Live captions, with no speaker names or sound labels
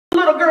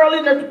little girl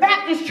in the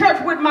Baptist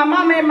church with my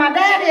mama and my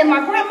daddy and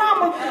my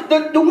grandmama,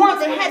 the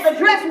ones that had the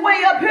dress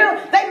way up here,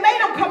 they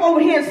made them come over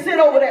here and sit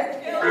over there.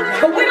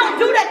 But we don't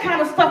do that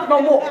kind of stuff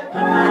no more.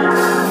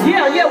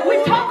 Yeah,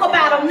 we talk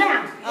about them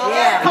now.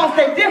 Because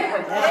they're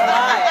different.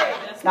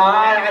 No,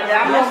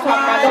 I'm not talking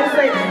about, don't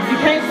say, you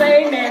can't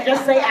say amen,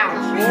 just say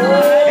ouch.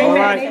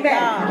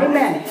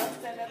 Amen.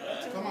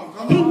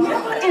 He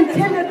never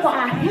intended for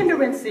our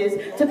hindrances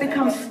to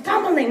become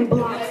stumbling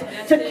blocks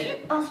to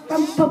keep us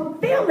from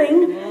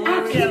fulfilling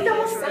our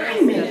kingdom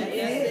assignment.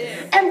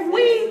 And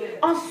we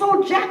are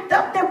so jacked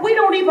up that we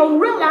don't even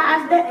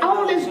realize that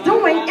all it's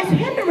doing is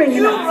hindering us.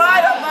 You're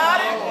right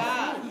about it.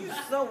 You're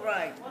so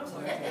right.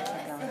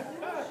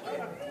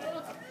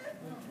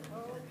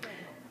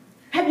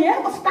 Have you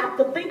ever stopped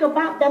to think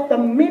about that the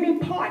many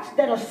parts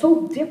that are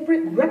so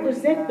different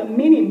represent the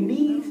many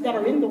needs that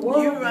are in the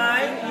world? You're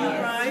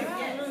right.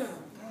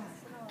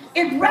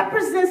 It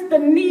represents the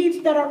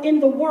needs that are in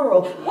the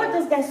world. What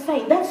does that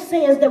say? That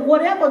says that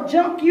whatever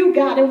junk you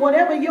got and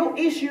whatever your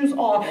issues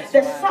are,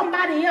 that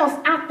somebody else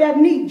out there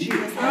needs you.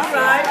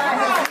 Right.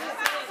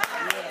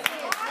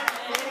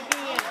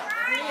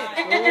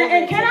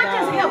 And can I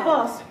just help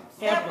us?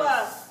 Help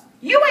us.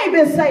 You ain't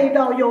been saved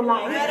all your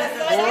life.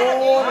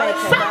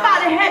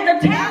 Somebody had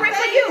to tarry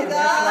for you.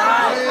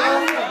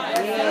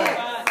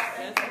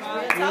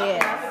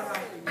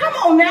 Come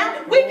on now.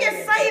 We get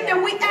saved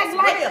and we act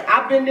like,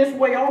 I've been this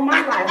way all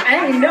my life.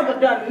 I ain't never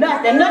done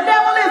nothing. The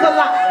devil is a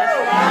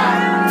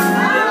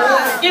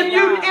lie.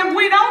 If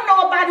we don't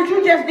know about it,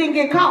 you just didn't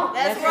get caught.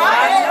 That's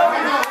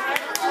right.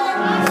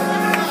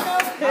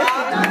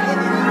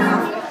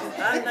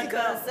 I'm not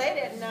going to say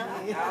that now.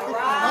 I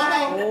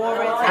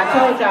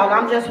told y'all,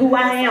 I'm just who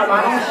I am.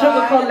 I don't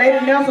sugarcoat.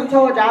 Lady Nelson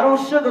told y'all, I don't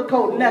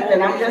sugarcoat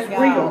nothing. I'm just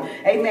real.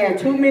 Amen.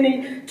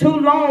 Too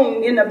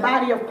long in the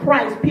body of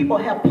Christ, people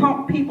have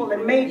pumped people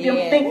and made them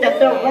think that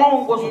their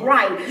wrong was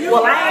right.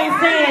 Well, I ain't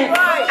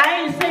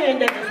saying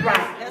that it's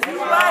right.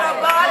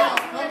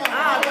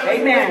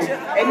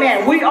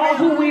 Amen. We are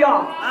who we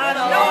are.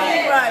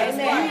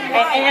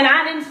 And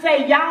I didn't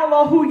say y'all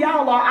are who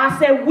y'all are. I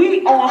said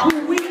we are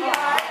who we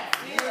are.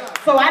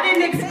 So I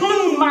didn't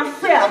exclude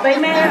myself,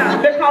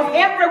 amen, because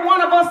every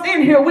one of us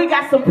in here, we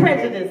got some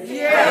prejudice.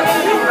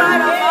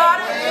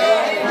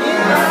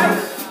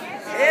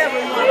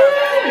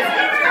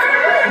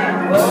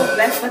 Oh,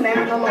 bless the name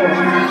of the Lord.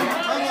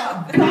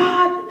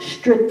 God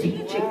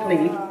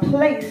strategically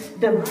placed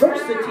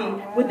diversity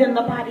within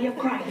the body of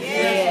Christ.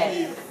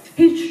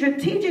 He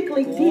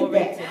strategically did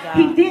that.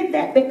 He did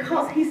that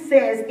because he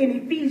says in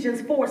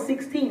Ephesians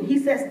 4:16, he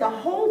says the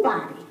whole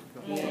body,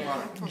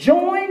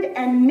 joined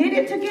and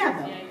knitted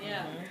together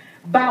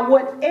by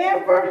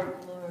whatever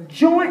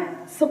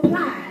joint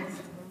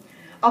supplies,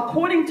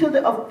 according to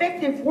the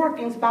effective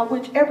workings by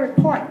which every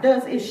part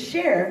does its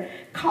share,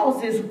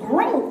 causes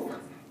growth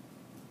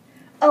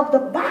of the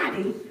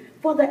body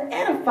for the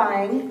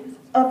edifying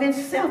of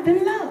itself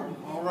in love.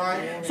 All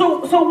right.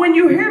 So when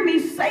you hear me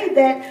say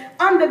that,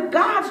 under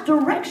God's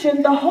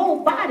direction, the whole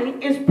body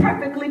is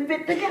perfectly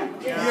fit together.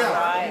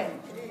 Yeah.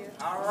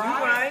 All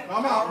right.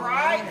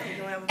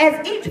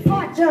 As each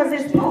part does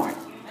its part.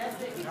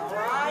 All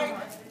right.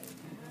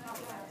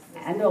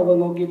 I know we're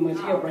going to get much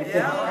help right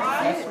there.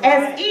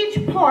 As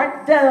each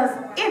part does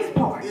its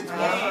part,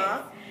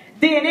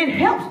 then it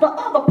helps the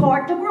other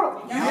part to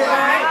grow.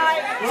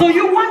 So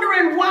you're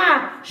wondering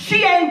why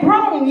she ain't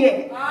grown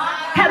yet.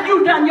 Have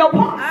you done your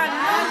part?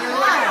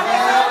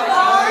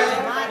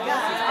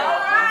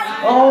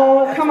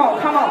 Oh, come on.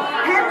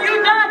 Have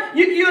you done?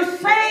 You're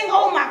saying,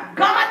 oh my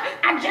God,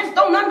 I just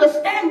don't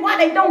understand why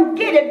they don't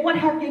get it. What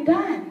have you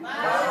done?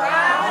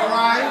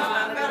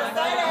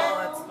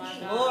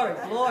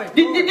 Glory.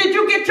 Did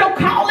you get your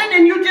calling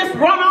and you just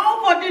run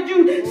off, or did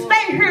you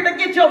stay here to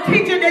get your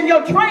teaching and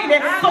your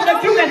training so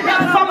that you can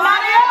help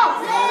somebody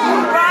else?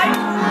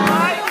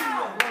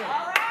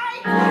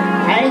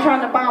 I ain't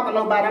trying to bother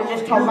nobody. I'm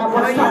just talking about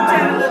what's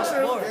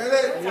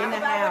talking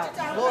about.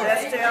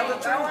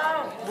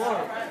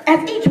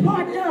 As each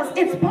part does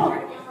its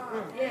part,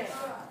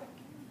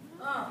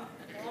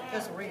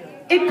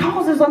 it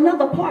causes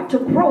another part to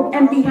grow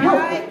and be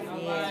healthy.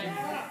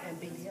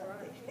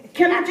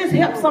 Can I just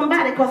help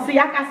somebody? Because, see,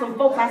 I got some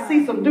folks, I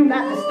see some do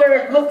not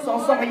disturb looks on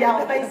some of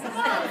y'all faces.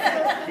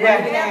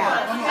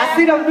 I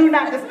see them do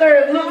not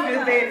disturb looks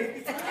these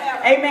days.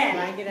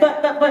 Amen.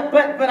 But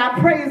I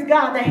praise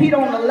God that he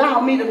don't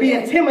allow me to be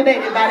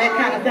intimidated by that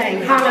kind of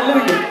thing.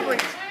 Hallelujah.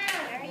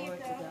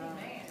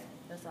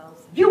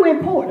 You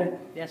important.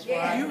 That's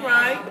right. You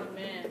right.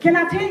 Can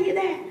I tell you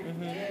that?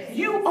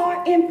 You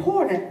are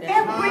important.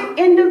 Every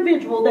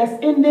individual that's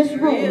in this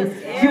room,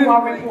 you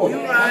are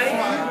important.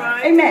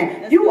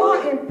 Amen. You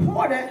are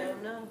important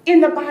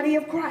in the body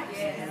of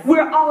Christ.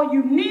 We're all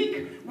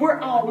unique, we're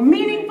all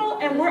meaningful,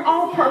 and we're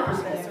all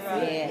purposeful.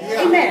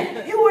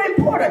 Amen. You are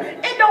important.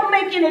 It don't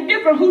make any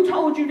difference who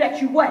told you that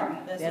you wasn't.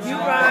 You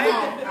right.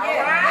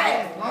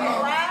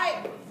 All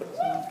right.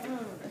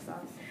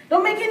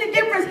 Don't make any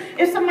difference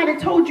if somebody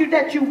told you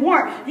that you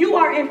weren't. You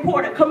are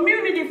important.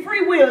 Community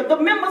Freewill, the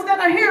members that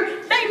are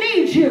here, they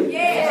need you.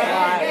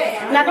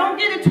 Now don't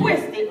get it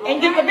twisted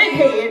and get the big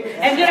head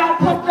and get all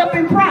puffed up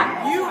in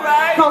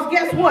pride. Because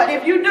guess what?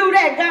 If you do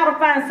that, God will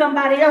find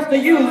somebody else to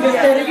use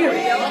instead of you.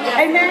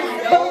 Amen?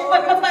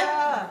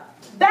 But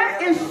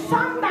there is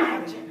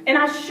somebody, and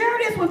I share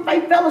this with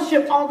Faith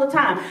Fellowship all the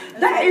time.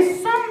 There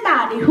is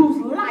somebody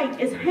whose life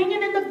is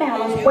hanging in the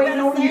balance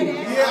waiting on you.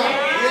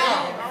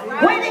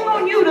 Waiting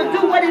on you to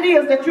do what it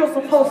is that you're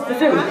supposed to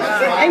do.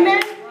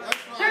 Amen?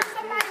 There's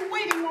somebody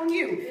waiting on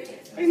you.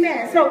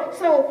 Amen.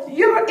 So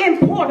you're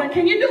important.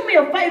 Can you do me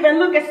a favor and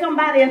look at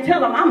somebody and tell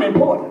them I'm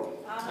important?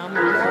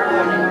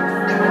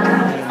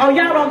 Oh,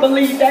 y'all don't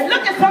believe that.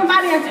 Look at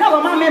somebody and tell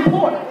them I'm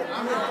important.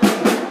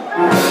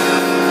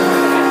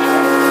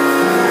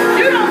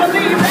 You don't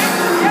believe that.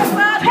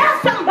 Tell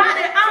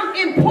somebody I'm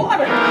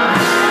important.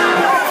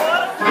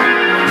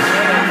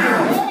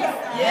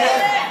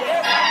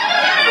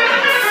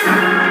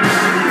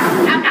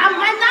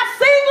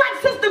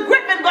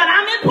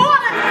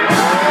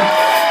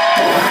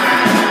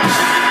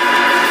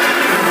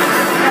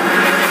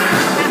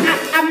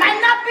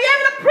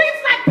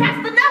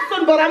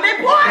 But I'm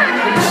important.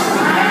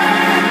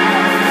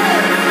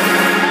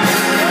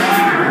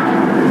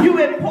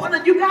 You're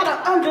important. You got to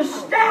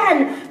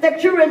understand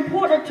that you're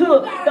important to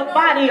the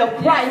body of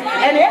Christ.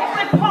 And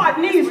every part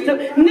needs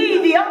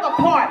the other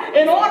part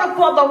in order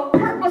for the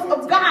purpose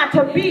of God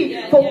to be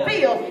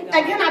fulfilled.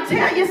 And can I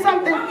tell you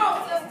something?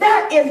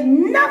 There is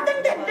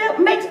nothing that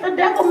makes the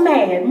devil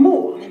mad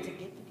more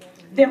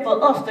than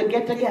for us to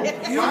get together.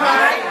 You're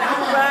right.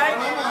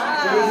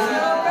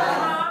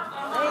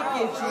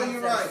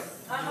 You're right.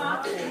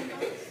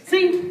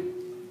 See,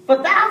 for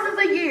thousands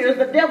of years,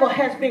 the devil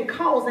has been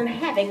causing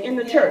havoc in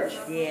the church.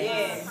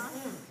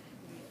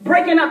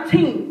 Breaking up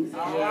teams.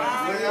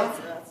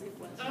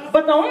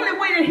 But the only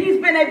way that he's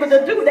been able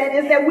to do that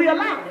is that we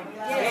allow him.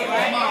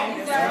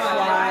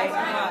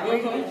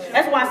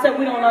 That's why I said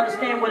we don't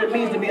understand what it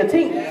means to be a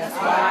team.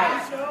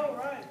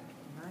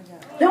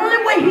 The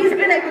only way he's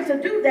been able to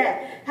do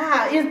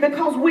that is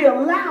because we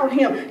allowed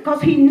him.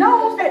 Because he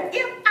knows that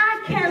if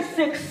I can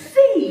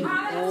succeed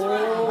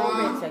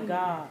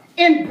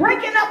in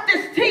breaking up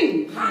this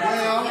team,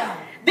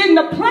 then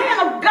the plan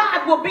of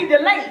God will be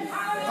delayed.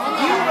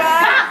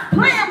 God's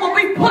plan will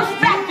be pushed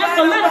back just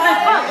a little bit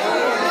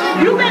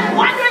further. You've been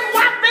wondering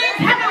why things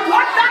haven't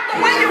worked out the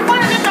way you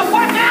wanted it to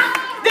work out?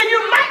 Then you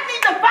might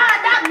need to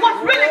find out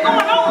what's really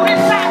going on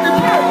inside the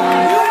church.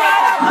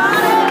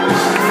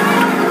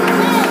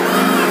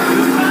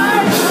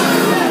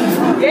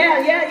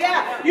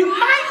 Yeah. You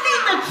might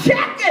need to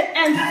check it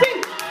and see.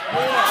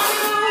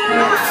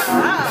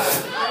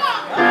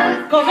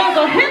 Because there's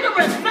a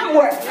hindrance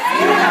somewhere.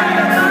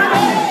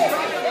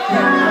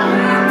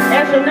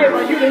 Ask your neighbor,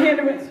 are you the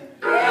hindrance?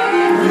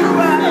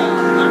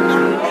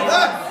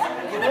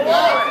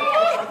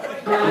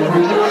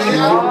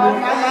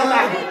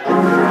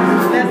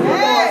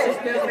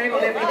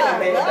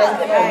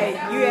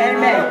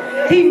 Amen.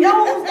 He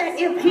knows that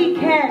if he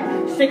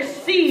can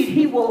succeed,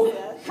 he will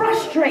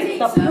frustrate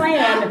the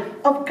plan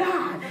of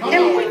God.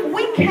 And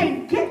we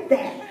can't get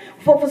that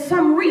for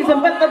some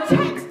reason. But the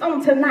text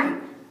on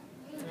tonight,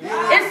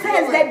 it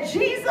says that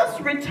Jesus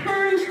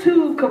returns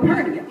to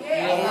Capernaum.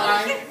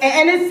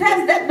 And it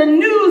says that the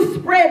news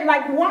spread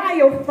like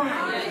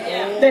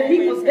wildfire that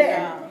he was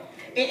there.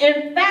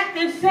 In fact,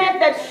 it said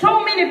that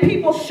so many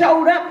people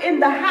showed up in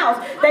the house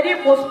that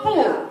it was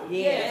full.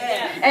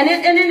 And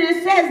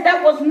it says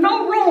there was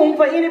no room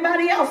for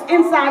anybody else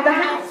inside the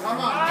house.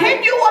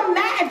 Can you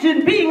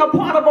imagine being a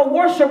part of a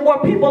worship where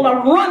people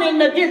are running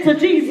to get to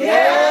Jesus?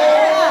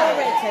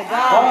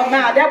 Oh,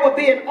 now that would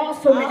be an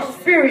awesome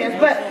experience.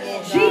 But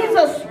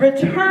Jesus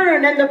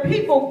returned and the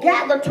people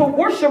gathered to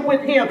worship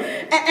with him.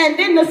 And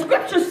then the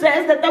scripture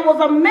says that there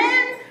was a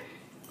man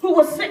who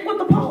was sick with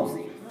the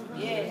palsy.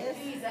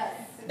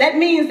 That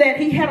means that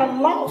he had a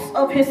loss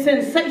of his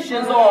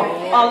sensations or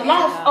a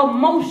loss of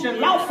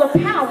motion, loss of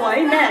power.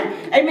 Amen.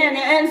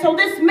 And so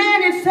this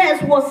man, it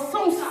says, was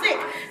so sick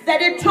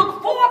that it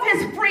took 4 of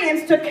his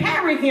friends to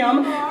carry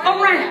him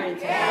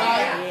around.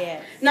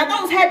 Now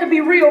those had to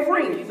be real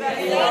friends.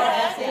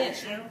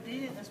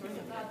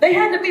 They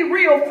had to be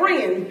real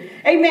friends.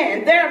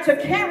 Amen. There to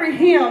carry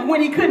him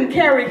when he couldn't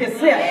carry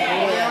himself.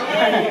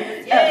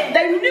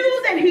 They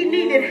knew that he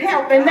needed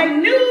help and they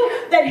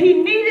knew that he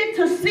needed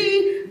to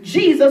see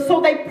Jesus.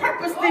 So they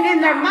purposed it in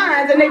their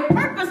minds and they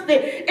purposed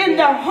it in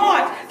their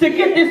hearts to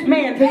get this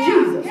man to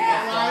Jesus.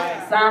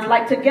 Sounds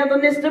like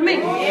togetherness to me.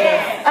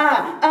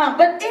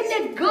 But isn't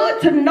it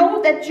good to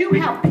know that you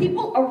have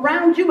people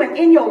around you and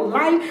in your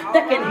life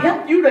that can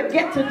help you to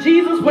get to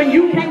Jesus when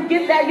you can't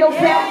get there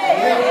yourself?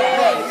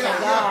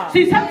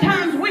 See,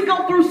 sometimes we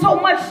go through so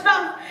much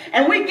stuff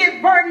and we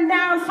get burdened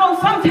down, so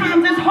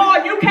sometimes it's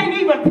hard. You can't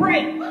even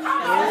pray.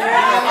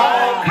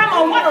 Come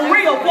on, what a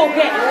real folk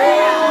at.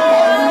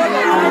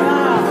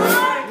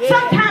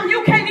 Sometimes